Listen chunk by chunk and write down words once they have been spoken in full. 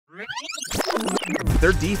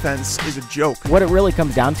Their defense is a joke. What it really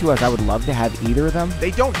comes down to is I would love to have either of them.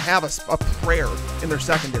 They don't have a prayer in their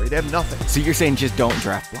secondary. They have nothing. So you're saying just don't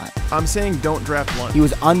draft Blunt? I'm saying don't draft Blunt. He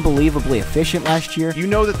was unbelievably efficient last year. You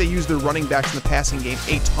know that they use their running backs in the passing game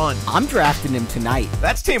a ton. I'm drafting him tonight.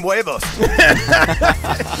 That's Team Huevos.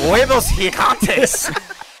 Huevos gigantes.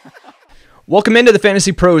 Welcome into the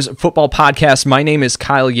Fantasy Pros Football Podcast. My name is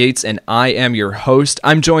Kyle Yates, and I am your host.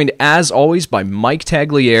 I'm joined, as always, by Mike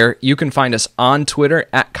Tagliere. You can find us on Twitter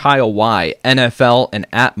at Kyle Y NFL and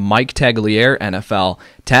at Mike Tagliere NFL.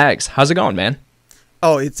 Tags, how's it going, man?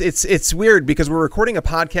 Oh, it's weird because we're recording a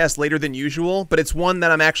podcast later than usual, but it's one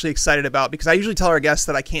that I'm actually excited about because I usually tell our guests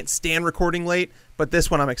that I can't stand recording late, but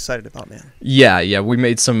this one I'm excited about, man. Yeah, we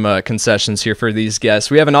made some concessions here for these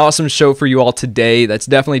guests. We have an awesome show for you all today that's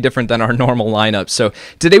definitely different than our normal lineup. So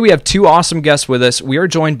today we have two awesome guests with us. We are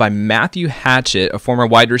joined by Matthew Hatchette, a former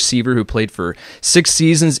wide receiver who played for 6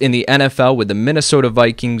 seasons in the NFL with the Minnesota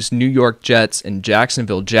Vikings, New York Jets, and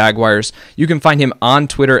Jacksonville Jaguars. You can find him on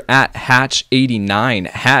Twitter at Hatch89.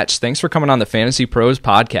 Hatch, thanks for coming on the Fantasy Pros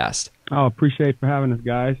Podcast. Oh, appreciate for having us,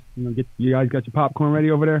 guys. You guys got your popcorn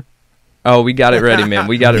ready over there? Oh, we got it ready, man.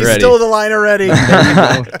 We got it ready. He's still the line already.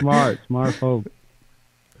 Smart folk.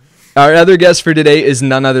 Our other guest for today is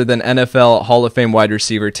none other than NFL Hall of Fame wide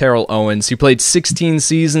receiver Terrell Owens. He played 16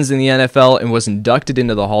 seasons in the NFL and was inducted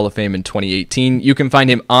into the Hall of Fame in 2018. You can find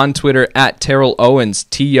him on Twitter at Terrell Owens.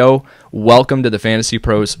 T.O., welcome to the Fantasy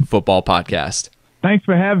Pros Football Podcast. Thanks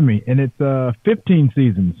for having me. And it's 15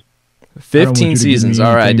 seasons. 15 seasons.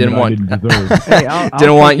 All right. I didn't want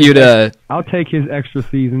you to. I'll take his extra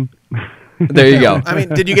season. There you go. I mean,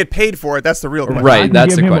 did you get paid for it? That's the real question. Right,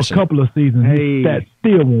 that's the question. A couple of seasons. Hey, that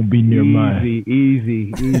still won't be near mine.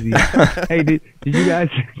 Easy. Hey, did you guys?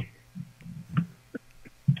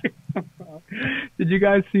 Did you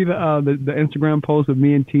guys see the Instagram post of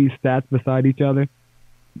me and T's stats beside each other?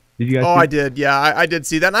 Did you guys? I did. Yeah, I did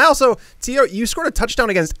see that. And I also, T.O., you scored a touchdown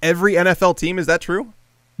against every NFL team. Is that true?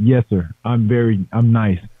 Yes, sir. I'm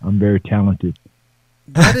nice. I'm very talented.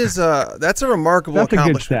 That's a remarkable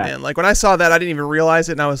accomplishment, man. Like when I saw that, I didn't even realize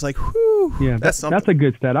it, and I was like, "Whew, yeah, that's a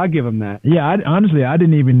good stat. I'll give him that." Yeah, honestly, I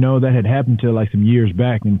didn't even know that had happened until like some years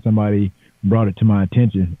back, and somebody brought it to my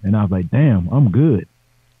attention, and I was like, "Damn, I'm good."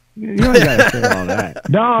 You don't gotta say all that.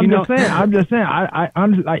 No, I'm just saying. I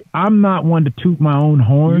honestly, I'm not one to toot my own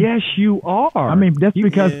horn. Yes, you are. I mean, that's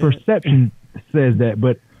because perception says that.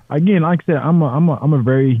 But again, like I said, I'm a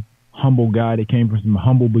very humble guy that came from some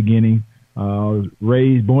humble beginnings.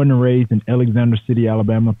 Born and raised in Alexander City,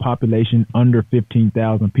 Alabama, population under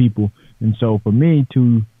 15,000 people. And so for me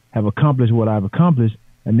to have accomplished what I've accomplished,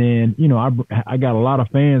 and then, I got a lot of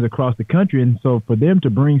fans across the country. And so for them to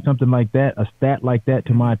bring something like that, a stat like that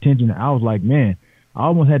to my attention, I was like, man, I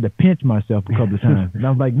almost had to pinch myself a couple of times. And I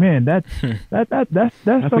was like, man, that's something. That's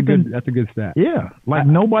a good stat. Yeah. Like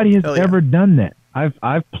nobody has ever done that.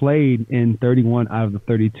 I've played in 31 out of the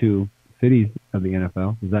 32 cities of the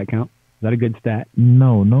NFL. Does that count? Is that a good stat?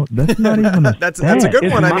 No, that's not even a that's stat. That's a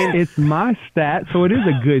good one. I mean, it's my stat, so it is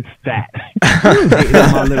a good stat. Dude, hating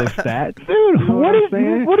on my little stats. Dude, you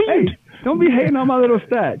know what are you? Don't be hating on my little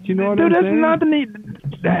stats. You know what I'm saying? Dude, that's not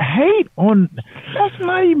the hate on. That's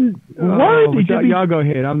not even worthy. Y'all go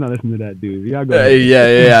ahead. I'm not listening to that dude. Y'all go ahead.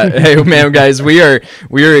 Yeah. Hey, man, guys, we are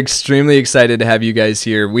extremely excited to have you guys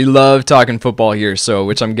here. We love talking football here,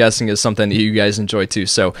 which I'm guessing is something that you guys enjoy too.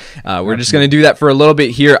 So we're just going to do that for a little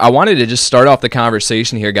bit here. I wanted to just start off the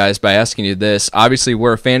conversation here, guys, by asking you this. Obviously,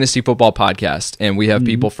 we're a fantasy football podcast, and we have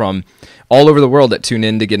people from all over the world that tune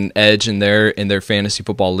in to get an edge in their fantasy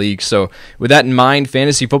football league. So with that in mind,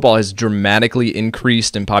 fantasy football has dramatically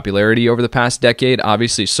increased in popularity over the past decade,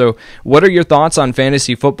 obviously. So what are your thoughts on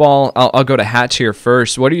fantasy football? I'll go to Hatch here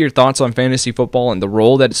first. What are your thoughts on fantasy football and the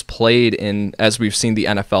role that it's played in as we've seen the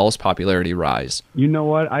NFL's popularity rise? You know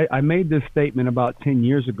what? I made this statement about 10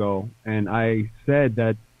 years ago, and I said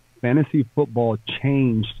that fantasy football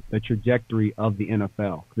changed the trajectory of the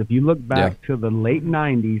NFL. Because if you look back to the late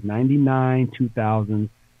 90s, 99, 2000s,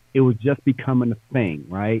 it was just becoming a thing,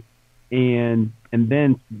 right? And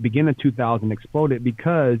then beginning of 2000 exploded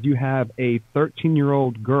because you have a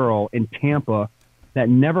 13-year-old girl in Tampa that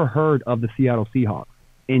never heard of the Seattle Seahawks.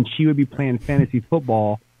 And she would be playing fantasy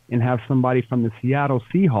football and have somebody from the Seattle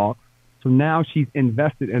Seahawks. So now she's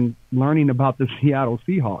invested in learning about the Seattle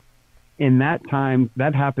Seahawks. In that time,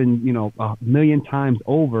 that happened, a million times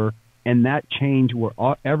over, and that changed where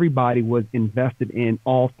everybody was invested in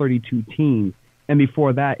all 32 teams. And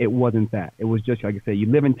before that, it wasn't that. It was just, like I said, you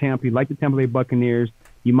live in Tampa, you like the Tampa Bay Buccaneers,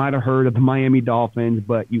 you might have heard of the Miami Dolphins,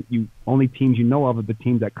 but you only teams you know of are the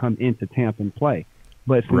teams that come into Tampa and play.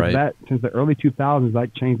 But since the early 2000s,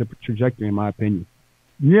 that changed the trajectory, in my opinion.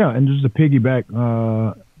 Yeah, and just to piggyback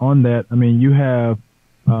on that, I mean, you have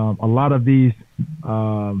a lot of these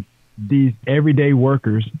everyday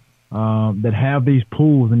workers that have these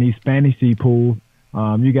pools and these fantasy pools.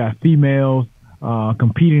 You got females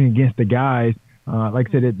competing against the guys. Like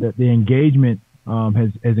I said, the engagement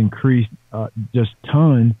has increased just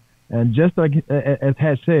tons. And just like as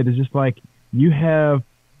Hatch said, it's just like you have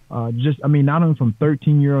not only from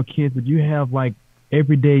 13-year-old kids, but you have like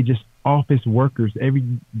everyday just office workers,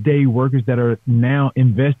 everyday workers that are now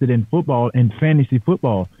invested in football and fantasy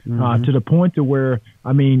football to the point to where,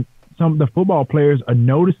 I mean, some of the football players are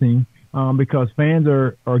noticing because fans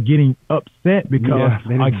are getting upset because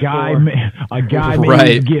a guy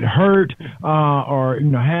may get hurt or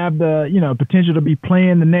have the potential to be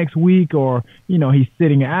playing the next week, or he's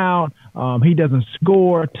sitting out, he doesn't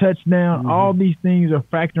score a touchdown. All these things are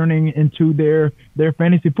factoring into their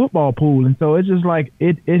fantasy football pool, and so it's just like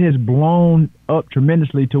it has blown up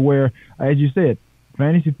tremendously to where, as you said,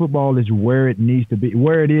 fantasy football is where it needs to be,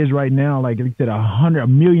 where it is right now. Like I said, a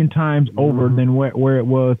million times over than where it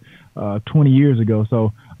was 20 years ago.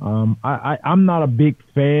 So I'm not a big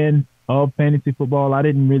fan of fantasy football. I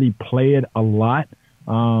didn't really play it a lot.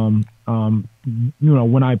 When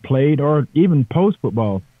I played, or even post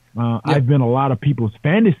football, I've been a lot of people's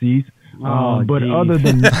fantasies. But other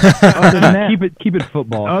than that, keep it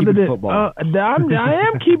football. I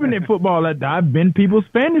am keeping it football. I've been people's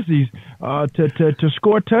fantasies to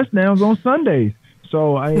score touchdowns on Sundays.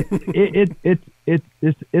 So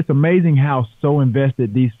it's amazing how so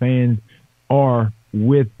invested these fans are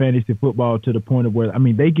with fantasy football, to the point of where, I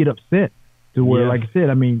mean, they get upset to where, like I said,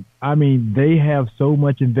 I mean they have so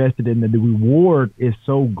much invested in it. The reward is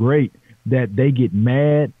so great that they get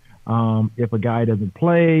mad if a guy doesn't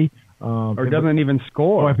play. Or doesn't even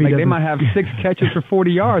score. Or if they might have 6 catches for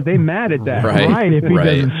 40 yards. They mad at that. Right. If he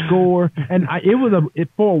doesn't score. And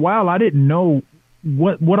for a while, I didn't know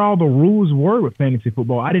what all the rules were with fantasy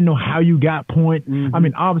football. I didn't know how you got points. I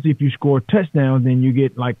mean, obviously, if you score touchdowns, then you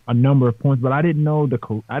get like a number of points. But I didn't know the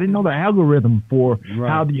algorithm for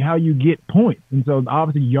how you get points. And so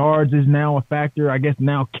obviously, yards is now a factor. I guess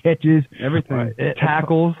now catches, everything,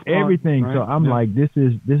 tackles, everything. So I'm like, this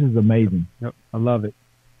is amazing. Yep, I love it.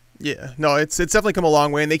 Yeah, no, it's definitely come a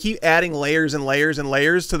long way, and they keep adding layers and layers and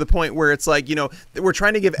layers to the point where it's like, we're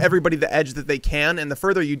trying to give everybody the edge that they can, and the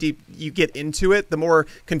further you get into it, the more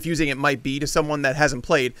confusing it might be to someone that hasn't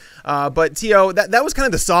played. But T.O., that was kind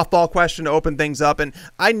of the softball question to open things up, and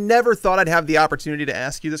I never thought I'd have the opportunity to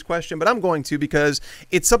ask you this question, but I'm going to, because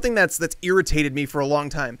it's something that's irritated me for a long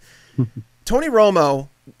time. Tony Romo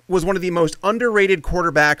was one of the most underrated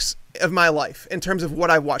quarterbacks of my life in terms of what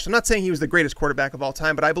I've watched. I'm not saying he was the greatest quarterback of all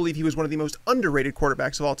time, but I believe he was one of the most underrated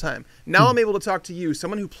quarterbacks of all time. Now I'm able to talk to you,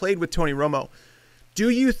 someone who played with Tony Romo. Do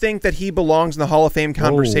you think that he belongs in the Hall of Fame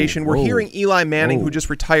conversation? We're hearing Eli Manning, who just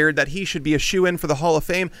retired, that he should be a shoo-in for the Hall of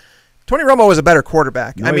Fame. Tony Romo was a better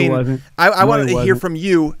quarterback. No, I mean, I wanted to hear from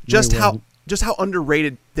you just how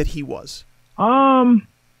underrated that he was.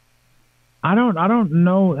 I don't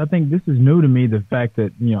know. I think this is new to me, the fact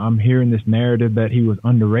that, I'm hearing this narrative that he was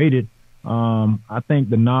underrated. I think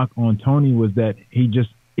the knock on Tony was that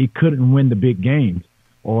he couldn't win the big games,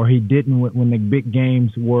 or he didn't when the big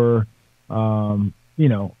games were, in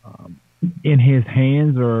his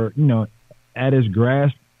hands, or, at his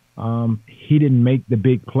grasp. He didn't make the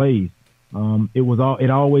big plays. It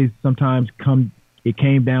always sometimes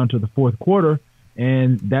came down to the fourth quarter,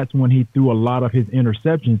 and that's when he threw a lot of his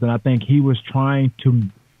interceptions. And I think he was trying to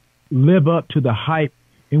live up to the hype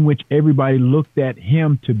in which everybody looked at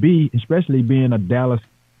him to be, especially being a Dallas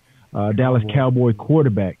Cowboy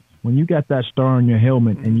quarterback. When you got that star on your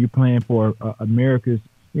helmet and you're playing for America's,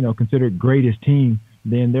 considered greatest team,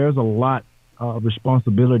 then there's a lot of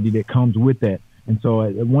responsibility that comes with that. And so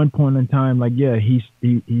at one point in time,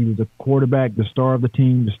 he was a quarterback, the star of the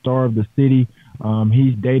team, the star of the city.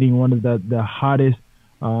 He's dating one of the hottest,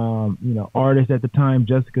 artists at the time,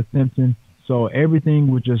 Jessica Simpson. So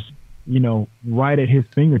everything was just, right at his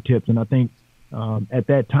fingertips. And I think at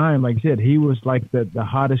that time, like I said, he was like the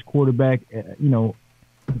hottest quarterback,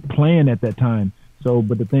 playing at that time. So,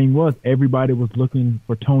 but the thing was, everybody was looking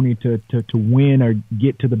for Tony to win or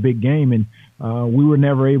get to the big game, and we were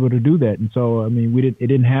never able to do that. And so, I mean, it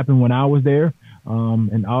didn't happen when I was there,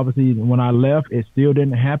 and obviously when I left, it still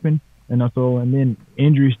didn't happen. And then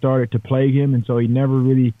injuries started to plague him, and so he never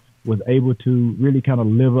really was able to really kind of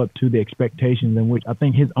live up to the expectations, in which I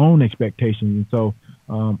think his own expectations. And so,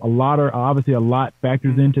 a lot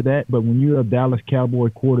factors into that. But when you're a Dallas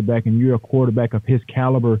Cowboy quarterback and you're a quarterback of his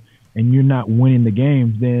caliber, and you're not winning the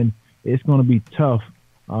games, then it's going to be tough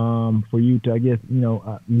for you to, I guess,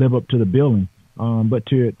 live up to the billing. But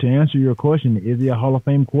to answer your question, is he a Hall of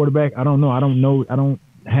Fame quarterback? I don't know. I don't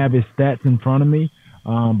have his stats in front of me.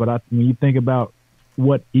 But when you think about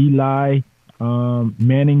what Eli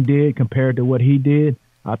Manning did compared to what he did,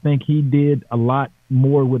 I think he did a lot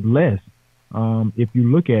more with less. If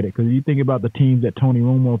you look at it, because you think about the teams that Tony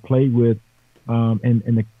Romo played with, and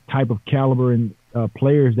the type of caliber and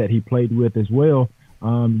players that he played with as well,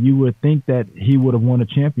 you would think that he would have won a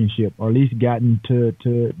championship or at least gotten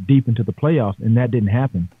to deep into the playoffs, and that didn't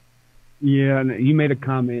happen. Yeah, and you made a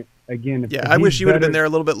comment again. Yeah, I wish you would have been there a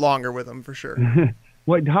little bit longer with him for sure.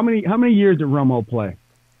 What? How many years did Romo play?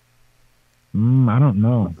 I don't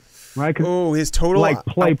know. Right? Oh, his total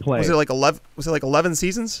play. Was it like 11? Was it like 11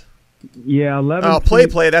 seasons? Yeah, 11. Oh,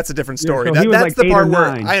 play. That's a different story. Yeah, so that's like the part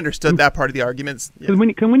where 9. I understood that part of the arguments. Because when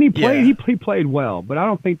he played, he played well, but I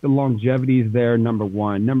don't think the longevity is there. Number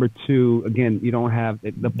one, number two. Again, you don't have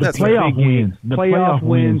the playoff wins. The playoff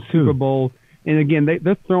wins, too. Super Bowl, and again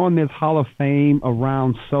they're throwing this Hall of Fame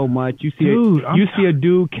around so much. You see a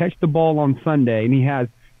dude catch the ball on Sunday, and he has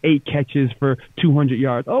 8 catches for 200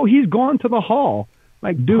 yards. Oh, he's gone to the Hall.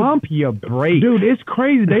 Like, dude, pump your brakes. Dude, it's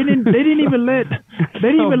crazy. They didn't even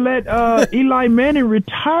let Eli Manning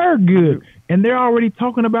retire good, and they're already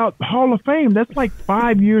talking about Hall of Fame. That's like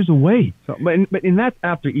 5 years away. So, but that's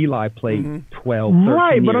after Eli played 12, 13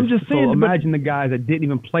 right? years. But I'm just saying. So imagine the guys that didn't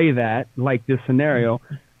even play that, like this scenario.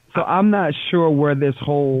 So I'm not sure where this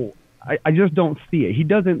whole. I just don't see it. He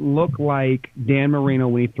doesn't look like Dan Marino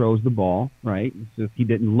when he throws the ball, right? It's just he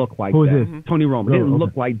didn't look like Who that. is this? Tony Romo didn't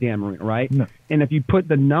look like Dan Marino, right? No. And if you put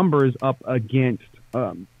the numbers up against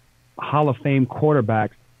Hall of Fame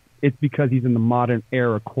quarterbacks, it's because he's in the modern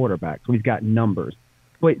era quarterback, so he's got numbers.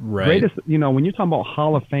 But greatest, when you're talking about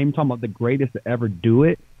Hall of Fame, talking about the greatest to ever do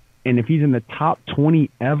it, and if he's in the top 20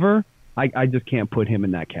 ever, I just can't put him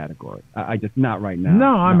in that category. I just not right now.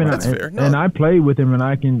 No, I mean that's fair. No. And I played with him, and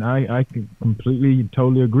I can completely,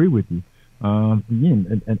 totally agree with you.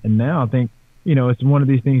 And now I think it's one of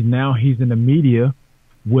these things. Now he's in the media.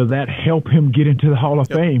 Will that help him get into the Hall of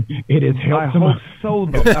Fame? It has helped him. I hope so,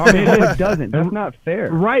 though. I mean, it doesn't. That's not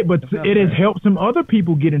fair. Right, but it has helped some other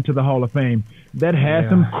people get into the Hall of Fame that had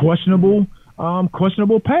some questionable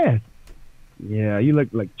past. Yeah, you look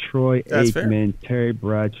like Troy Aikman, Terry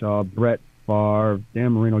Bradshaw, Brett Favre,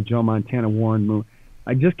 Dan Marino, Joe Montana, Warren Moon.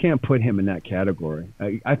 I just can't put him in that category.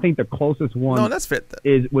 I think the closest one that's fit.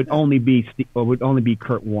 would only be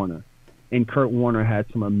Kurt Warner, and Kurt Warner had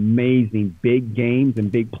some amazing big games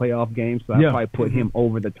and big playoff games. So I probably put him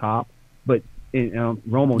over the top. But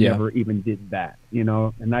Romo never even did that,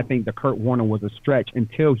 And I think the Kurt Warner was a stretch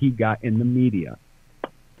until he got in the media.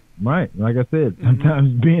 Right, like I said,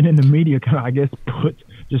 sometimes being in the media I guess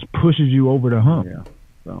just pushes you over the hump. Yeah.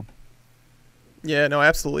 So. Yeah, no,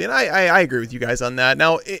 absolutely, and I agree with you guys on that.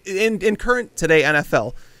 Now, in current today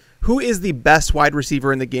NFL, who is the best wide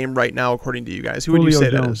receiver in the game right now, according to you guys? Who would you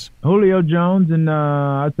say that is? Julio Jones and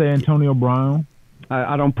I'd say Antonio Brown.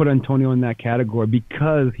 I don't put Antonio in that category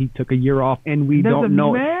because he took a year off, and we don't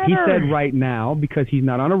know. Matter. He said right now, because he's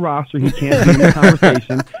not on a roster, he can't be in the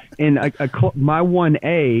conversation. And my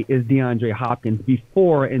 1A is DeAndre Hopkins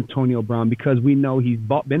before Antonio Brown, because we know he's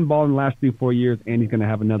been balling the last 3-4 years, and he's going to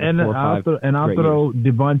have another 4 or 5. I'll throw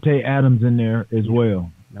Devontae Adams in there as well.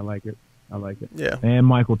 I like it. Yeah. And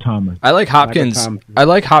Michael Thomas. I like Hopkins. I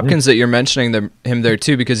like Hopkins that you're mentioning him there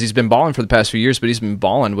too, because he's been balling for the past few years, but he's been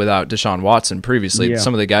balling without Deshaun Watson previously. Yeah.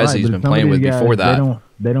 Some of the guys that he's been playing with before that.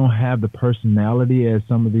 They don't have the personality as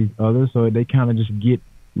some of these others, so they kind of just get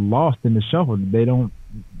lost in the shuffle.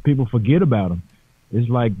 People forget about them. It's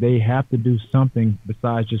like they have to do something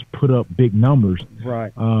besides just put up big numbers,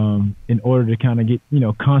 right? In order to kind of get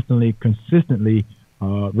constantly, consistently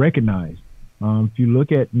recognized. If you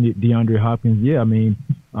look at DeAndre Hopkins,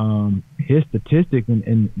 his statistics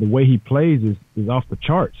and the way he plays is off the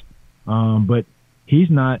charts. But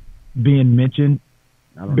he's not being mentioned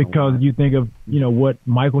because you think of what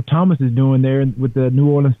Michael Thomas is doing there with the New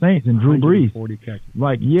Orleans Saints and Drew Brees. 40 catches.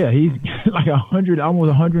 He's like 100, almost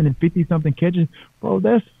 150 something catches, bro.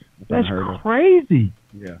 That's crazy.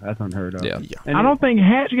 Yeah, that's unheard of. Yeah. And I don't think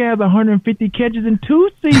Hatch has 150 catches in 2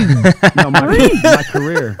 seasons. No, my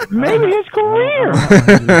career. Maybe his career.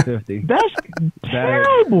 150. That's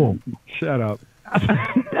terrible. Shut up.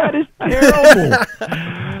 That is terrible.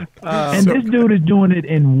 And this dude is doing it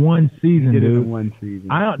in one season, Did it dude. in one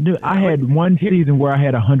season. I had one season where I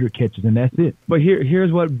had 100 catches, and that's it. But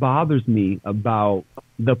here's what bothers me about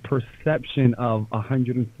the perception of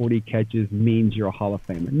 140 catches means you're a Hall of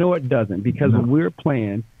Famer. No, it doesn't, because when we were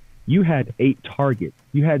playing, you had 8 targets.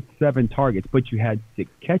 You had 7 targets, but you had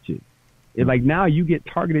 6 catches. Like now you get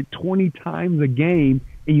targeted 20 times a game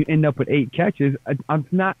and you end up with 8 catches.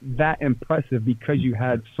 It's not that impressive because you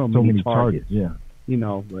had so many targets. Yeah. You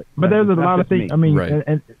know, but there's a lot of things. I mean, Right.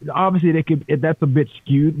 and obviously that's a bit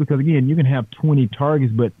skewed because again, you can have 20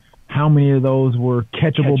 targets, but how many of those were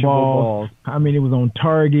catchable balls? How many was on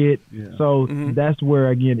target? Yeah. So that's where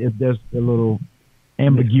again, there's a little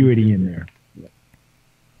ambiguity in there.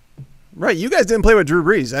 Right, you guys didn't play with Drew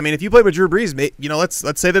Brees. I mean, if you played with Drew Brees,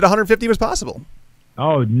 let's say that 150 was possible.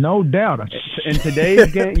 Oh, no doubt. In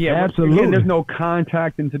today's game, yeah, absolutely. Again, there's no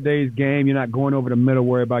contact in today's game. You're not going over the middle,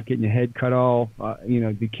 worry about getting your head cut off.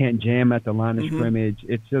 You can't jam at the line of scrimmage.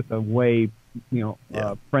 It's just a way,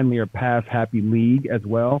 friendlier pass-happy league as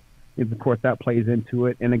well. And of course, that plays into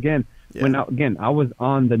it. And again, I was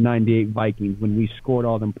on the '98 Vikings when we scored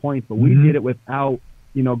all them points, but we did it without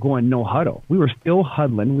going no huddle. We were still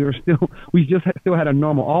huddling. We just still had a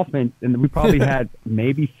normal offense, and we probably had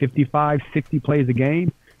maybe 55, 60 plays a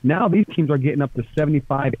game. Now these teams are getting up to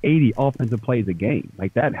 75, 80 offensive plays a game.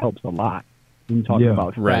 Like that helps a lot when you talk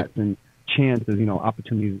about stats and chances,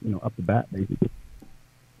 opportunities, up the bat, basically.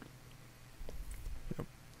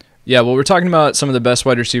 Yeah, well, we're talking about some of the best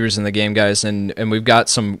wide receivers in the game, guys, and we've got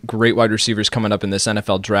some great wide receivers coming up in this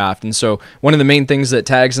NFL draft. And so one of the main things that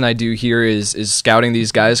Tags and I do here is scouting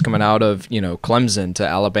these guys coming out of, Clemson to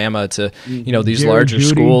Alabama to, these Jerry larger Jeudy.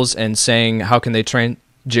 schools and saying, how can they train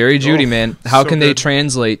Jerry Jeudy, man? How can they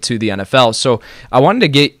translate to the NFL? So I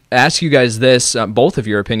wanted to ask you guys this, both of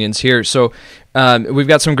your opinions here. So we've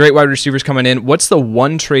got some great wide receivers coming in. What's the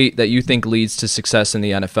one trait that you think leads to success in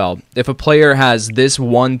the NFL? If a player has this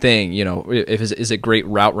one thing, is it great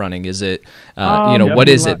route running? Is it, what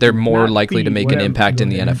is it? They're more likely to make an impact in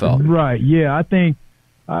the NFL. Right. Yeah. I think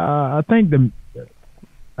the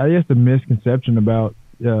misconception about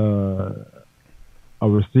a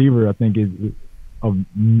receiver, I think, is of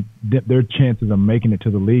their chances of making it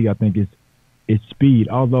to the league, I think, is speed.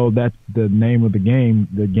 Although that's the name of the game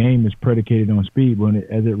is predicated on speed.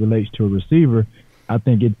 As it relates to a receiver, I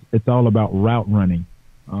think it's all about route running,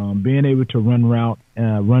 being able to run routes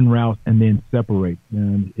and then separate.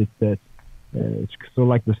 And it's sort of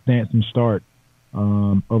like the stance and start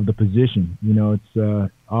of the position.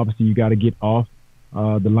 It's obviously you got to get off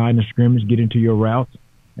the line of scrimmage, get into your routes.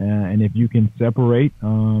 And if you can separate,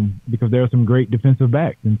 because there are some great defensive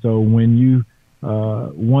backs. And so when you,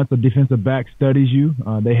 once a defensive back studies you,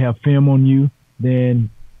 they have film on you, then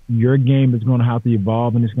your game is going to have to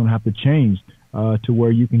evolve and it's going to have to change to where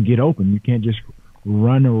you can get open. You can't just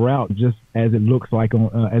run a route just as it looks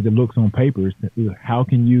on paper. How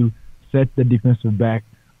can you set the defensive back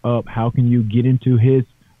up? How can you get into his,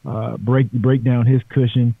 break down his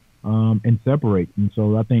cushion and separate? And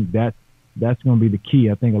so I think that's going to be the key.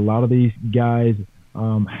 I think a lot of these guys,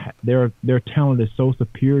 their talent is so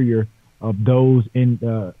superior of those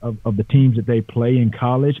of the teams that they play in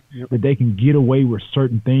college that they can get away with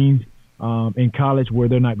certain things in college where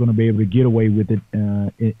they're not going to be able to get away with it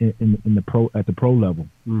at the pro level.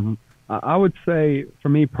 Mm-hmm. I would say, for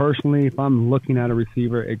me personally, if I'm looking at a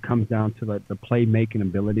receiver, it comes down to the playmaking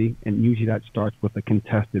ability, and usually that starts with a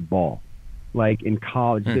contested ball. Like in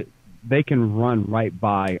college. They can run right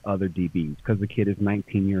by other DBs because the kid is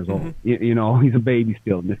 19 years old. He's a baby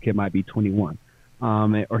still, and this kid might be 21.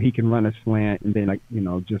 Or he can run a slant and then,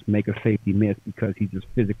 just make a safety miss because he's just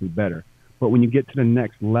physically better. But when you get to the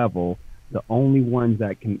next level, the only ones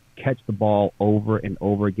that can catch the ball over and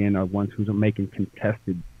over again are ones who are making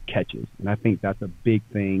contested catches. And I think that's a big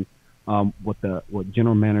thing what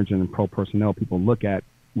general manager and pro personnel people look at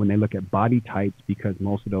when they look at body types, because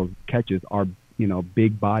most of those catches are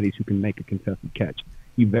big bodies who can make a contested catch.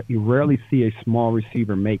 You rarely see a small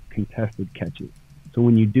receiver make contested catches. So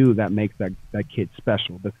when you do, that makes that kid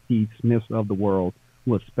special. The Steve Smiths of the world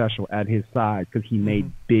was special at his size because he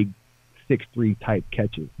made big 6'3" type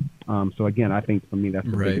catches. So again, I think for me that's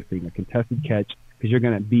the biggest thing, a contested catch, because you're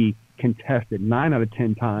going to be contested 9 out of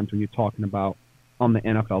 10 times when you're talking about on the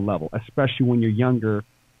NFL level, especially when you're younger.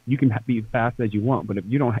 You can be fast as you want, but if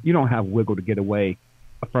you don't have wiggle to get away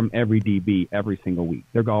from every DB every single week.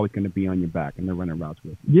 They're always going to be on your back, and they're running routes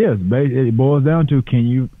with you. Yes, it boils down to can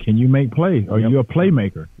you make plays? Are you a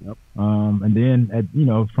playmaker? Yep. And then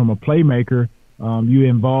from a playmaker, you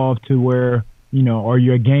involve to where are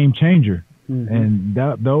you a game changer? Mm-hmm. And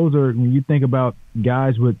those are, when you think about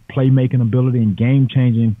guys with playmaking ability and game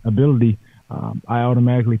changing ability, I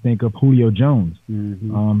automatically think of Julio Jones.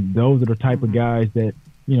 Mm-hmm. Those are the type of guys that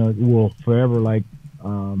will forever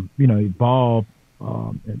evolve.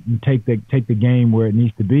 And take the game where it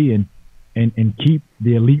needs to be, and keep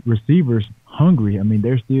the elite receivers hungry. I mean,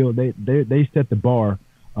 they set the bar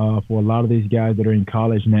for a lot of these guys that are in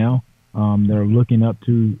college now. that are looking up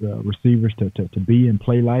to receivers to be and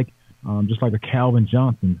play like, just like a Calvin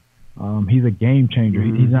Johnson. He's a game changer.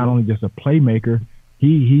 He's not only just a playmaker.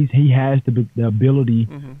 He has the ability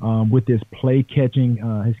with his play catching,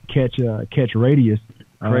 his catch radius,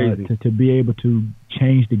 to be able to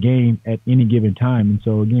change the game at any given time. And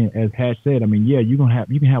so again, as Hatch said, I mean, yeah, you can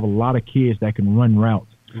have a lot of kids that can run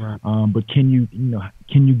routes, but can you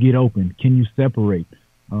get open? Can you separate?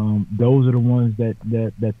 Those are the ones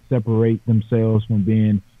that separate themselves from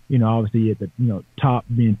being, obviously at the top,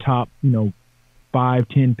 being top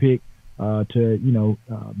 5-10 pick to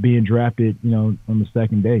being drafted on the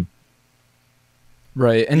second day.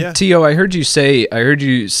 Right. And T.O., I heard you say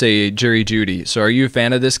Jerry Jeudy. So are you a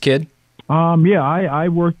fan of this kid? Yeah, I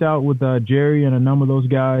worked out with Jerry and a number of those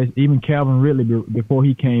guys, even Calvin Ridley before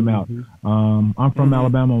he came out. I'm from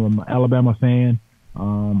Alabama. I'm an Alabama fan.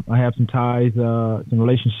 I have some ties, some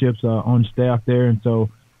relationships on staff there, and so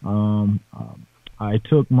I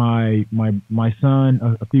took my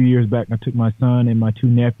son a few years back. I took my son and my two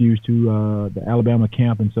nephews to the Alabama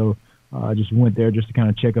camp, and so I just went there just to kind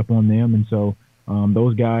of check up on them. And so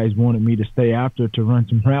those guys wanted me to stay after to run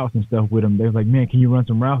some routes and stuff with them. They was like, "Man, can you run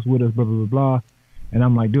some routes with us?" Blah blah blah blah. And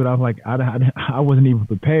I'm like, dude, I was like, I wasn't even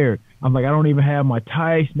prepared. I'm like, I don't even have my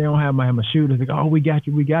ties. They don't have my shoes. They're like, "Oh, we got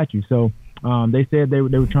you." So they said they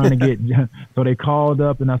were trying to get. So they called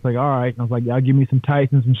up, and I was like, all right. I was like, y'all give me some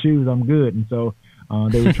tights and some shoes. I'm good. And so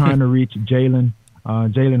they were trying to reach Jalen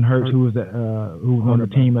Hurts, who was on the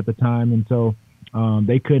team at the time, and so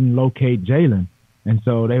they couldn't locate Jalen. And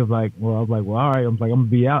so they was like, well, I was like, well, all right. I was like, I'm gonna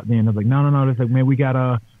be out then. I was like, no. They're like, man,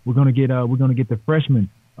 we're gonna get the freshman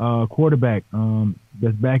quarterback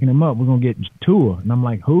that's backing him up. We're gonna get Tua. And I'm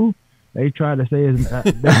like, who? They tried to say his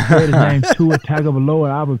name, Tua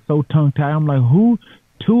Tagovailoa. I was so tongue tied. I'm like, who?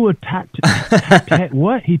 Tua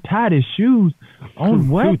what? He tied his shoes on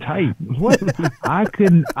what? Too tight. What? I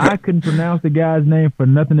couldn't pronounce the guy's name for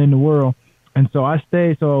nothing in the world. And so I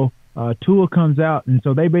stayed. So Tua comes out, and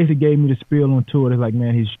so they basically gave me the spiel on Tua. They're like,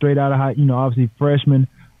 man, he's straight out of high, obviously freshman,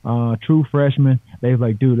 true freshman. They was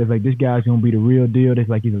like, dude, they're like, this guy's gonna be the real deal. They're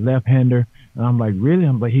like, he's a left-hander. And I'm like, really?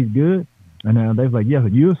 I'm like, he's good. And they was like, yeah,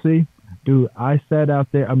 you'll see. Dude, I sat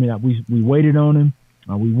out there. I mean, we waited on him.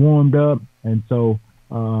 We warmed up. And so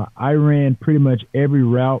I ran pretty much every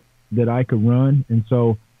route that I could run. And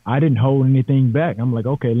so I didn't hold anything back. I'm like,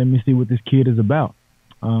 okay, let me see what this kid is about.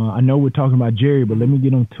 I know we're talking about Jerry, but let me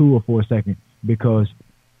get on Tua for a second, because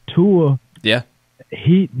Tua, I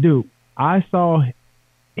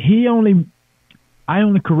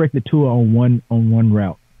only corrected Tua on one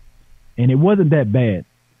route, and it wasn't that bad.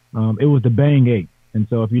 It was the bang eight. And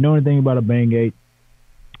so if you know anything about a bang eight,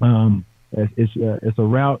 it's a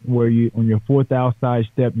route where you, on your fourth outside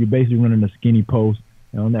step, you're basically running a skinny post.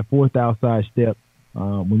 And on that fourth outside step,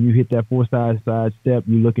 when you hit that fourth outside step,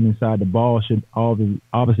 you're looking inside. The ball should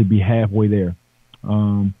obviously be halfway there.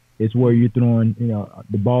 It's where you're throwing,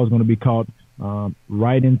 the ball is going to be caught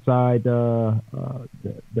right inside the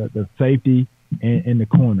safety in the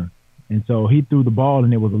corner. And so he threw the ball,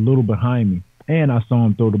 and it was a little behind me, and I saw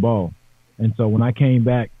him throw the ball. And so when I came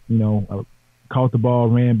back, I caught the ball,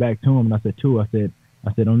 ran back to him, and I said,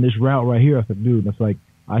 I said, on this route right here, I said, dude, that's like,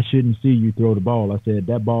 I shouldn't see you throw the ball. I said,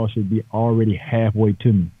 that ball should be already halfway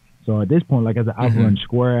to me. So at this point, like I said, I've run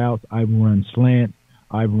square outs, I've run slants,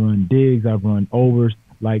 I've run digs, I've run overs.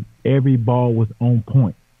 Like, every ball was on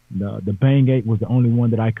point. The bang eight was the only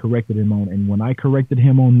one that I corrected him on. And when I corrected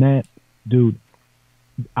him on that, dude,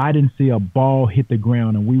 I didn't see a ball hit the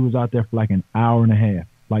ground, and we was out there for like an hour and a half,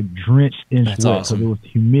 like drenched in sweat. Awesome. Because it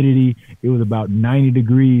was humidity. It was about 90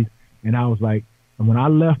 degrees. And I was like, when I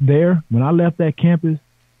left that campus,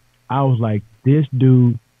 I was like, this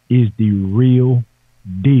dude is the real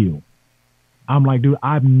deal. I'm like, dude,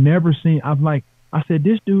 I've never seen. I said,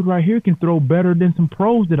 this dude right here can throw better than some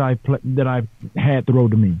pros that I've had throw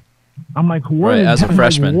to me. I'm like, as a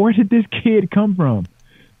freshman, where did this kid come from?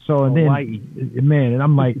 So and then, man, and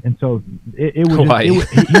I'm like, and so it was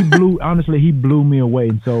he blew me away.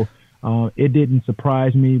 And so it didn't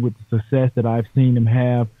surprise me with the success that I've seen him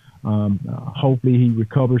have. Hopefully he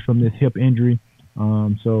recovers from this hip injury.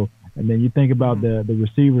 And then you think about the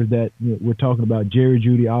receivers that we're talking about. Jerry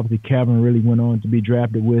Jeudy, obviously Calvin really went on to be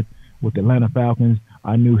drafted with the Atlanta Falcons.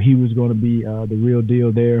 I knew he was going to be the real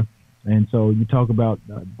deal there. And so you talk about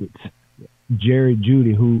Jerry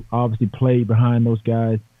Jeudy, who obviously played behind those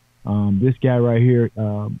guys. This guy right here,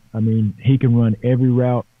 he can run every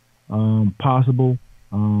route possible.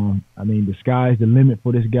 The sky's the limit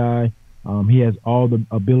for this guy. He has all the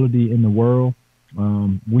ability in the world.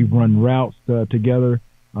 We've run routes together.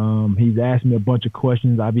 He's asked me a bunch of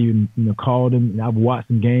questions. I've even called him, and I've watched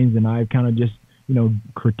some games, and I've kind of just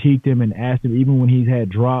critiqued him and asked him. Even when he's had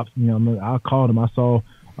drops, I called him. I saw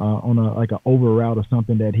on a over route or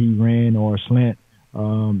something that he ran, or a slant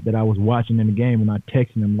that I was watching in the game, and I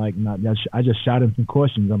texted him I just shot him some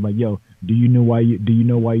questions. I'm like, yo, do you know why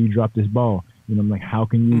you dropped this ball? I'm like, how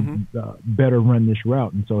can you better run this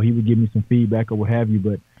route? And so he would give me some feedback or what have you.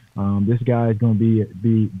 But this guy is going to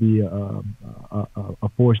be a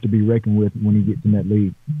force to be reckoned with when he gets in that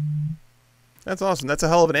league. That's awesome. That's a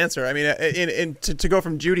hell of an answer. I mean, to go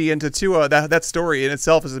from Jeudy into Tua, that story in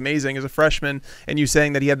itself is amazing. As a freshman, and you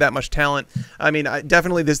saying that he had that much talent. I mean,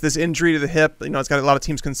 definitely this injury to the hip, it's got a lot of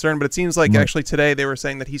teams concerned. But it seems like actually today they were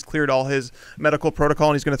saying that he's cleared all his medical protocol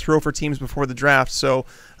and he's going to throw for teams before the draft. So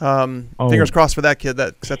fingers crossed for that kid.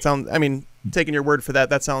 That sounds. I mean, taking your word for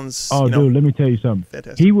that, that sounds. Dude, let me tell you something.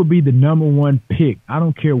 Fantastic. He will be the #1 pick. I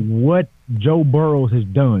don't care what Joe Burrows has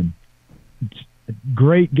done.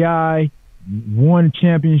 Great guy. Won a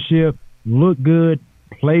championship, looked good,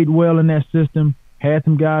 played well in that system, had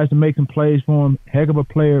some guys to make some plays for him, heck of a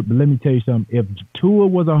player. But let me tell you something. If Tua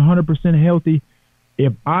was 100% healthy,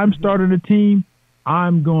 if I'm starting a team,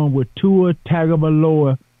 I'm going with Tua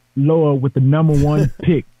Tagovailoa with the #1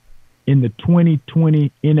 pick in the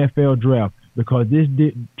 2020 NFL draft, because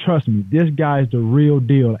trust me, this guy is the real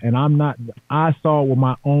deal. And I saw it with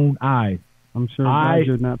my own eyes. I'm sure glad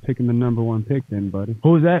you're not picking the #1 pick then, buddy.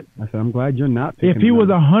 Who's that? I said, I'm glad you're not picking. If he was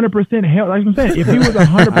 100% healthy, like I'm saying, if he was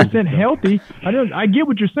 100% healthy, I get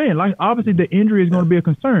what you're saying. Like, obviously the injury is going to be a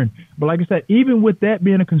concern, but like I said, even with that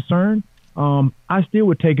being a concern, I still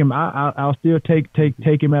would take him. I'll still take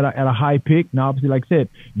him at a high pick. Now, obviously, like I said,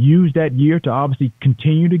 use that year to obviously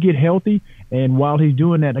continue to get healthy, and while he's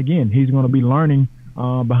doing that, again, he's going to be learning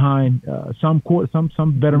behind some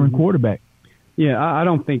veteran quarterback. Yeah, I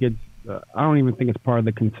don't think it's. I don't even think it's part of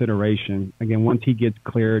the consideration. Again, once he gets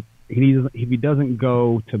cleared, if he doesn't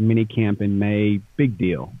go to minicamp in May, big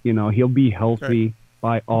deal. He'll be healthy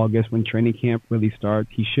by August when training camp really starts.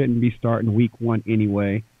 He shouldn't be starting week 1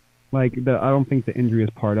 anyway. I don't think the injury is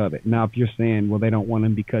part of it. Now, if you're saying, well, they don't want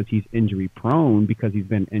him because he's injury prone, because he's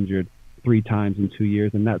been injured 3 times in 2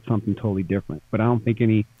 years, and that's something totally different. But I don't think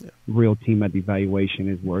any real team at the evaluation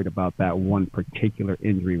is worried about that one particular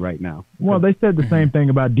injury right now. Well, they said the same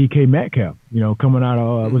thing about DK Metcalf, coming out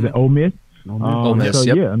of, was it Ole Miss? Ole Miss,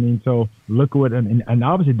 so, yeah, I mean, so look at and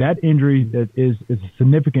obviously that injury is a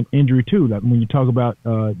significant injury too. Like when you talk about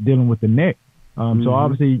dealing with the neck. So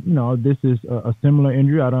obviously, this is a similar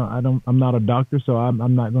injury. I'm not a doctor, so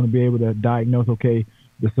I'm not going to be able to diagnose,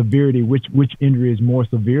 the severity, which injury is more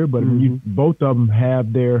severe, but both of them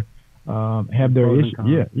have their issues.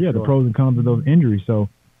 Yeah, the pros and cons of those injuries. So,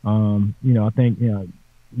 I think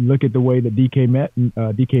look at the way that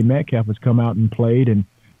DK Metcalf has come out and played,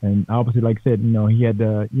 and obviously, like I said, he had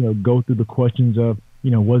to go through the questions of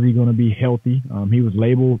was he going to be healthy? He was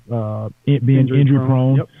labeled being injury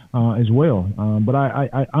prone as well. But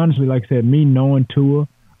I honestly, like I said, me knowing Tua.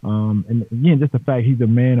 And again, just the fact he's a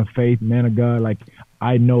man of faith, man of God. Like,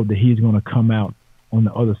 I know that he's going to come out on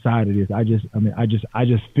the other side of this. I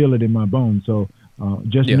just feel it in my bones. So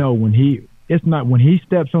know when he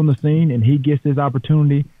steps on the scene and he gets his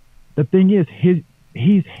opportunity. The thing is,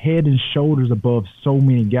 he's head and shoulders above so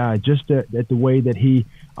many guys. Just at the way that he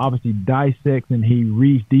obviously dissects and he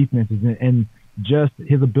reads defenses, and just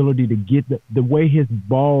his ability to get the way his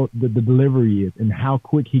ball, the delivery is, and how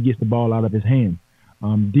quick he gets the ball out of his hands.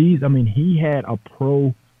 He had a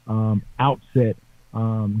pro outset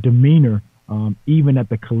demeanor even at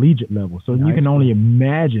the collegiate level. So you can only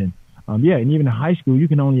imagine, and even in high school, you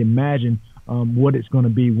can only imagine what it's going to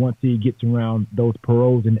be once he gets around those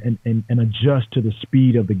pros and adjust to the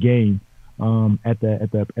speed of the game at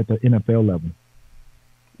the NFL level.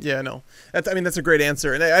 Yeah, no, that's a great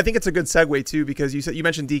answer, and I think it's a good segue too, because you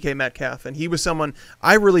mentioned DK Metcalf, and he was someone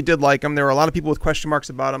I really did like him. There were a lot of people with question marks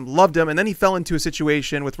about him, loved him, and then he fell into a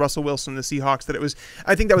situation with Russell Wilson, the Seahawks, that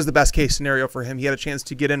I think that was the best case scenario for him. He had a chance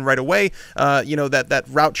to get in right away. That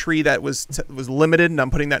route tree that was limited, and I'm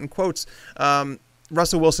putting that in quotes.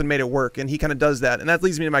 Russell Wilson made it work, and he kind of does that. And that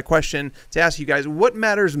leads me to my question to ask you guys, what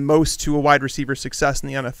matters most to a wide receiver's success in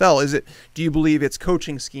the NFL? Do you believe it's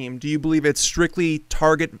coaching scheme? Do you believe it's strictly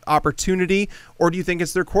target opportunity? Or do you think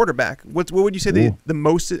it's their quarterback? What would you say the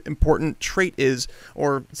most important trait is,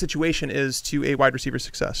 or situation is, to a wide receiver's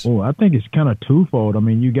success? Oh, I think it's kind of twofold. I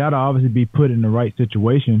mean, you got to obviously be put in the right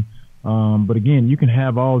situation. But again, you can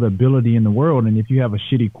have all the ability in the world, and if you have a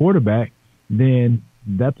shitty quarterback, then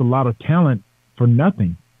that's a lot of talent for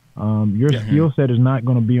nothing. Your skill set is not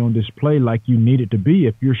going to be on display like you need it to be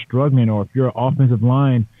if you're struggling, or if your offensive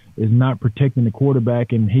line is not protecting the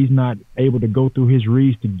quarterback, and he's not able to go through his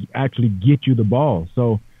reads to actually get you the ball.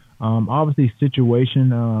 So obviously situation,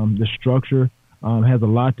 the structure has a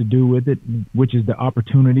lot to do with it, which is the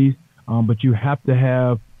opportunities. But you have to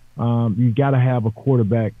have, you got to have a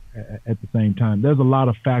quarterback at the same time. There's a lot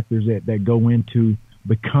of factors that go into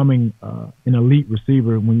becoming an elite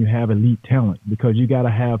receiver when you have elite talent, because you got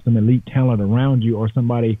to have some elite talent around you, or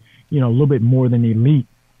somebody, a little bit more than elite,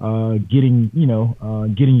 getting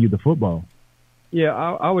you the football. Yeah,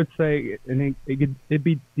 I would say, and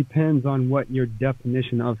it depends on what your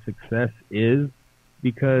definition of success is,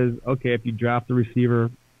 because, okay, if you draft a receiver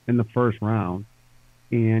in the first round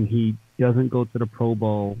and he doesn't go to the Pro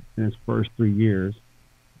Bowl in his first 3 years,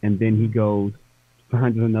 and then he goes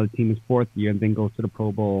signs with another team his fourth year and then goes to the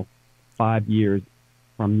Pro Bowl 5 years,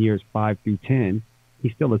 from years 5 through 10,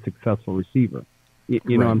 he's still a successful receiver. You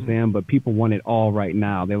know what I'm saying? But people want it all right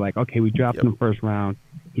now. They're like, okay, we drafted him first round.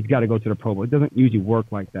 He's got to go to the Pro Bowl. It doesn't usually work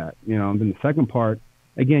like that. And then the second part,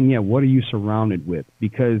 again, what are you surrounded with?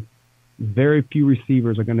 Because very few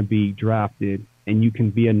receivers are going to be drafted and you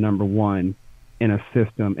can be a number one in a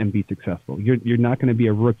system and be successful. You're not going to be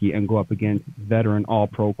a rookie and go up against veteran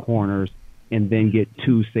all-pro corners and then get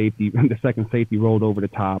the second safety rolled over the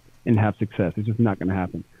top and have success. It's just not going to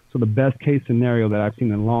happen. So the best case scenario that I've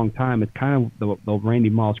seen in a long time is kind of the Randy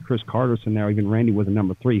Moss, Chris Carter scenario. Even Randy was a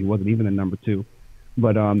number 3. He wasn't even a number 2.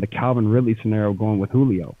 But the Calvin Ridley scenario going with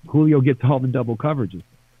Julio. Julio gets all the double coverages.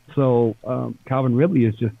 So Calvin Ridley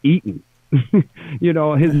is just eating.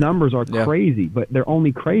 His numbers are crazy, but they're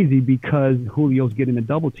only crazy because Julio's getting a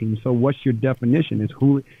double team. So what's your definition? Is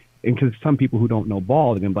Julio? And because some people who don't know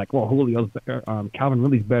ball, they're going to be like, well, Calvin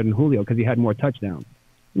Ridley's better than Julio because he had more touchdowns.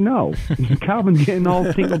 No, Calvin's getting all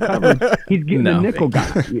single coverage. He's getting the nickel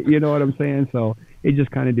guy. You know what I'm saying? So it just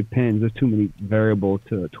kind of depends. There's too many variables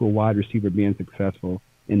to a wide receiver being successful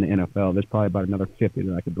in the NFL. There's probably about another 50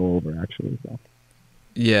 that I could go over, actually. So.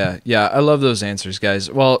 Yeah, I love those answers, guys.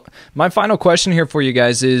 Well, my final question here for you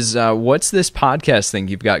guys is, what's this podcast thing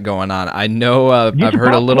you've got going on? I know I've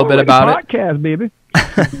heard a little bit about it. Podcast, baby.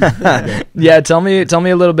 Yeah, tell me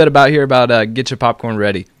a little bit about Getcha Popcorn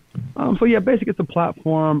Ready. Basically it's a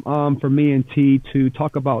platform for me and T to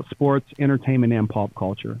talk about sports, entertainment, and pop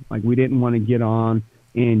culture. Like, we didn't want to get on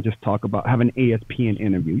and just talk about, have an ESPN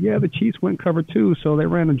interview. Yeah, the Chiefs went cover 2, so they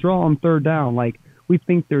ran a draw on third down. Like, we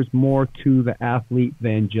think there's more to the athlete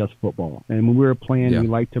than just football. And when we were playing, we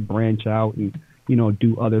like to branch out and,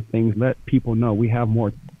 do other things, let people know we have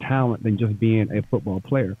more talent than just being a football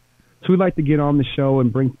player. So we like to get on the show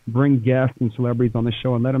and bring guests and celebrities on the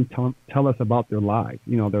show and let them tell us about their lives,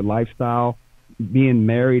 their lifestyle, being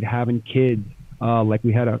married, having kids. Like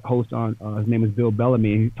we had a host on, his name is Bill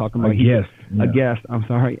Bellamy. He's talking about a guest. I'm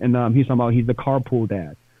sorry, and he's talking about he's the carpool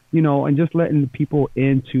dad. And just letting people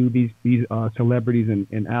into these celebrities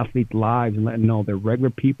and athletes' lives and letting them know they're regular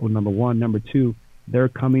people. Number one, number two, they're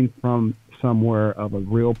coming from somewhere of a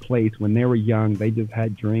real place. When they were young, they just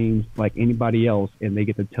had dreams like anybody else, and they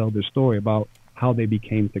get to tell their story about how they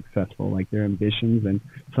became successful, like their ambitions and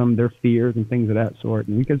some of their fears and things of that sort.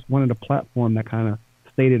 And we just wanted a platform that kind of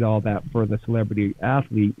stated all that for the celebrity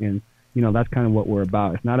athlete, and that's kind of what we're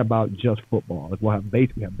about. It's not about just football. Like,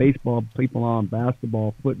 we have baseball people on,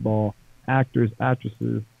 basketball, football, actors,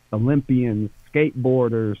 actresses, Olympians,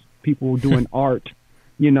 skateboarders, people doing art.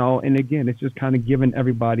 And again, it's just kind of giving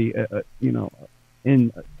everybody, in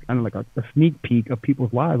kind of like a sneak peek of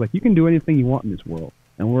people's lives. Like, you can do anything you want in this world.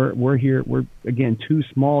 And we're here. We're, again, 2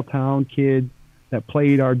 small town kids that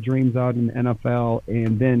played our dreams out in the NFL.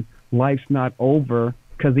 And then life's not over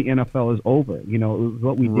because the NFL is over.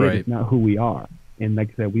 What we did is not who we are. And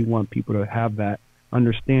like I said, we want people to have that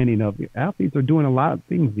understanding of athletes are doing a lot of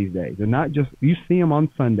things these days. They're not just, you see them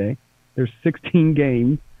on Sunday. There's 16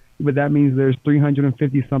 games. But that means there's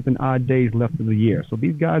 350-something odd days left of the year. So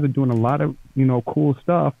these guys are doing a lot of, cool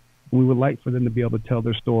stuff. And we would like for them to be able to tell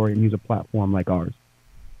their story and use a platform like ours.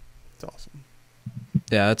 That's awesome.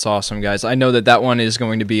 Yeah, that's awesome, guys. I know that one is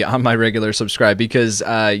going to be on my regular subscribe because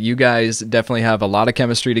you guys definitely have a lot of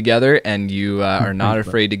chemistry together, and you are not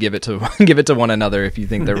afraid to give it to one another if you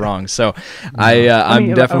think they're wrong. So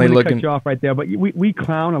I'm definitely looking. Cut you off right there, but we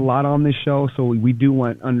clown a lot on this show, so we do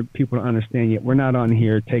want people to understand. Yet we're not on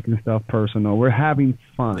here taking stuff personal. We're having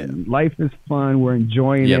fun. Yeah. Life is fun. We're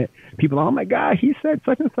enjoying it. People, oh my God, he said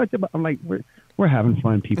such and such about. I'm like, we're having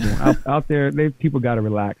fun, people. out there, people got to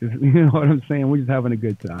relax. You know what I'm saying? We're just having a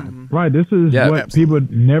good time. Right. This is what people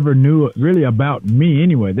never knew really about me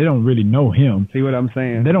anyway. They don't really know him. See what I'm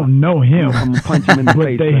saying? They don't know him. I'm punch him in the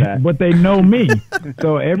face for that. But they know me.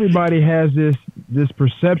 So everybody has this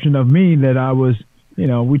perception of me that I was,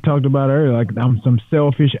 we talked about earlier, like I'm some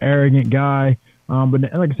selfish, arrogant guy. But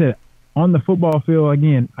like I said, on the football field,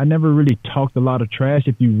 again, I never really talked a lot of trash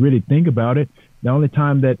if you really think about it. The only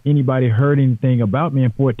time that anybody heard anything about me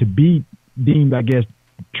and for it to be deemed, I guess,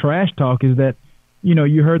 trash talk is that,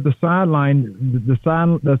 you heard the sideline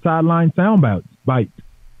sound bites.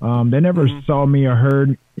 They never saw me or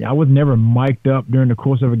heard. I was never mic'd up during the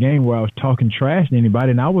course of a game where I was talking trash to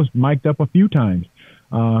anybody, and I was mic'd up a few times.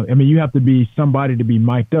 You have to be somebody to be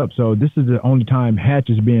mic'd up. So this is the only time Hatch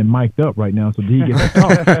is being mic'd up right now, so he gets to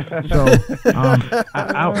talk. So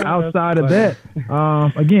outside of that,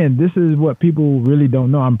 again, this is what people really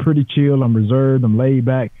don't know. I'm pretty chill. I'm reserved. I'm laid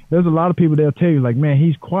back. There's a lot of people that'll tell you, like, man,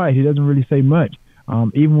 he's quiet. He doesn't really say much.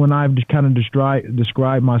 Even when I've just kind of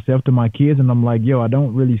described myself to my kids, and I'm like, yo, I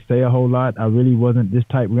don't really say a whole lot. I really wasn't this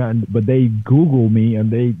type of guy. But they Google me and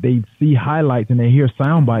they see highlights and they hear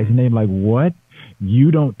sound bites and they're like, what?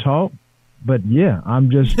 You don't talk? But yeah,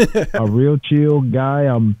 I'm just a real chill guy.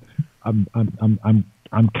 I'm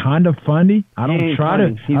kind of funny. I don't try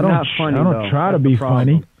to be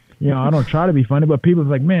funny. I don't try to be funny, but people are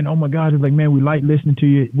like, man, oh my God, it's like, man, we like listening to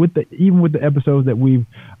you. Even with the episodes that we've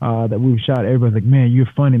shot, everybody's like, man, you're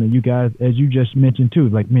funny, man. You guys, as you just mentioned too,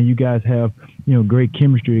 like, man, you guys have great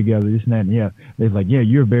chemistry together. This and that, and yeah. They're like, yeah,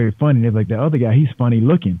 you're very funny. They're like, the other guy, he's funny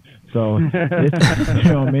looking. So it's,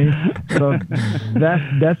 you know what I mean. So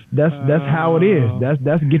that's how it is.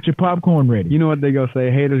 That's get your popcorn ready. You know what they go say?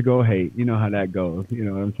 Haters go hate. You know how that goes. You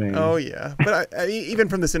know what I'm saying? Oh yeah. But even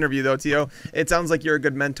from this interview though, Tio, it sounds like you're a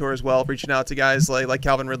good mentor as well, reaching out to guys like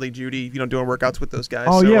Calvin Ridley, Jeudy, doing workouts with those guys.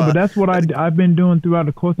 Oh so, yeah, but that's what I've been doing throughout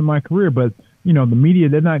the course of my career. But the media,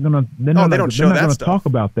 they're not gonna talk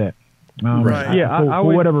about that. Right. Yeah, for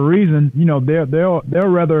whatever reason, they'll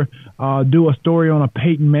rather do a story on a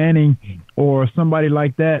Peyton Manning or somebody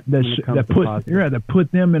like that that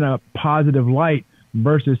put them in a positive light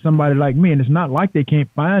versus somebody like me. And it's not like they can't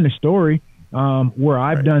find a story where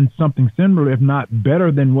I've done something similar, if not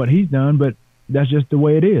better than what he's done. But that's just the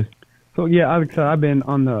way it is. So yeah, I've been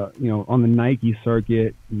on the on the Nike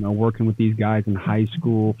circuit, working with these guys in high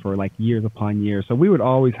school for like years upon years. So we would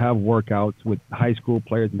always have workouts with high school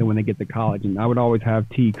players, and then when they get to college, and I would always have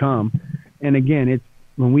T come. And again, it's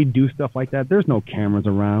when we do stuff like that, there's no cameras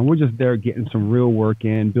around. We're just there getting some real work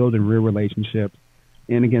in, building real relationships.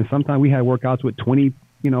 And again, sometimes we had workouts with 20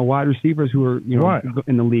 wide receivers who are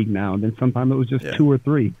in the league now, and then sometimes it was just 2 or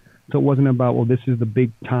 3. So it wasn't about, well, this is the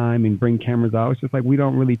big time and bring cameras out. It's just like we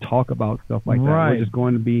don't really talk about stuff like that. We're just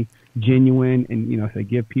going to be genuine and, say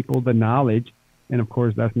give people the knowledge. And, of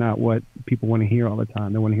course, that's not what people want to hear all the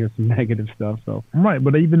time. They want to hear some negative stuff. So right,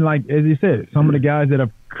 but even like, as you said, some of the guys that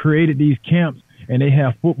have created these camps and they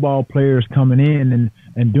have football players coming in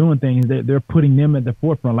and doing things, they're putting them at the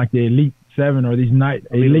forefront, like the Elite 7 or these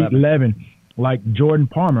Elite 11. Like Jordan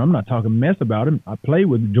Palmer, I'm not talking mess about him. I play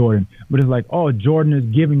with Jordan, but it's like, oh, Jordan is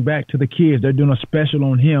giving back to the kids. They're doing a special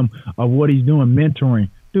on him of what he's doing, mentoring.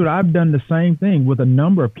 Dude, I've done the same thing with a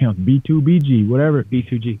number of camps, B2BG, whatever.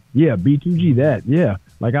 B2G. Yeah, B2G, that, yeah.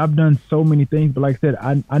 Like I've done so many things, but like I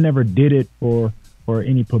said, I never did it for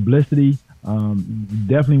any publicity.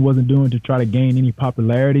 Definitely wasn't doing it to try to gain any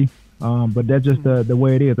popularity. But that's just the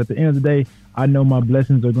way it is. At the end of the day, I know my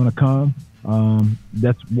blessings are going to come.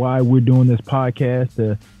 That's why we're doing this podcast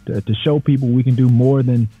to show people we can do more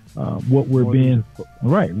than what we're being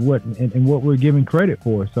and what we're giving credit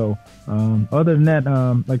for. So other than that,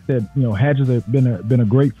 like I said, Hatch has been a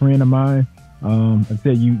great friend of mine. Like I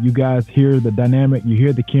said, you guys hear the dynamic, you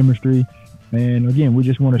hear the chemistry, and again, we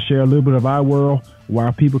just want to share a little bit of our world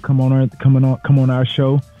while people come on our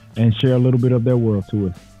show and share a little bit of their world to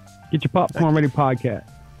us. Get your popcorn ready podcast.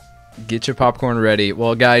 Get your popcorn ready.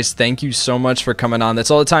 Well, guys, thank you so much for coming on. That's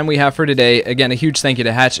all the time we have for today. Again, a huge thank you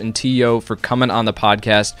to Hatch and T.O. for coming on the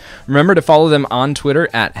podcast. Remember to follow them on Twitter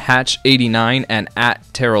at Hatch89 and at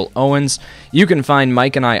Terrell Owens. You can find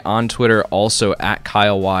Mike and I on Twitter also at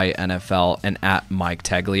Kyle Y NFL and at Mike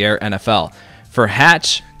Tagliere NFL. For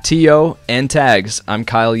Hatch, T.O., and Tags, I'm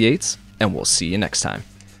Kyle Yates, and we'll see you next time.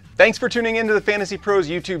 Thanks for tuning in to the Fantasy Pros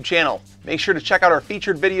YouTube channel. Make sure to check out our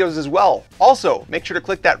featured videos as well. Also, make sure to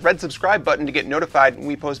click that red subscribe button to get notified when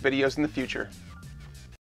we post videos in the future.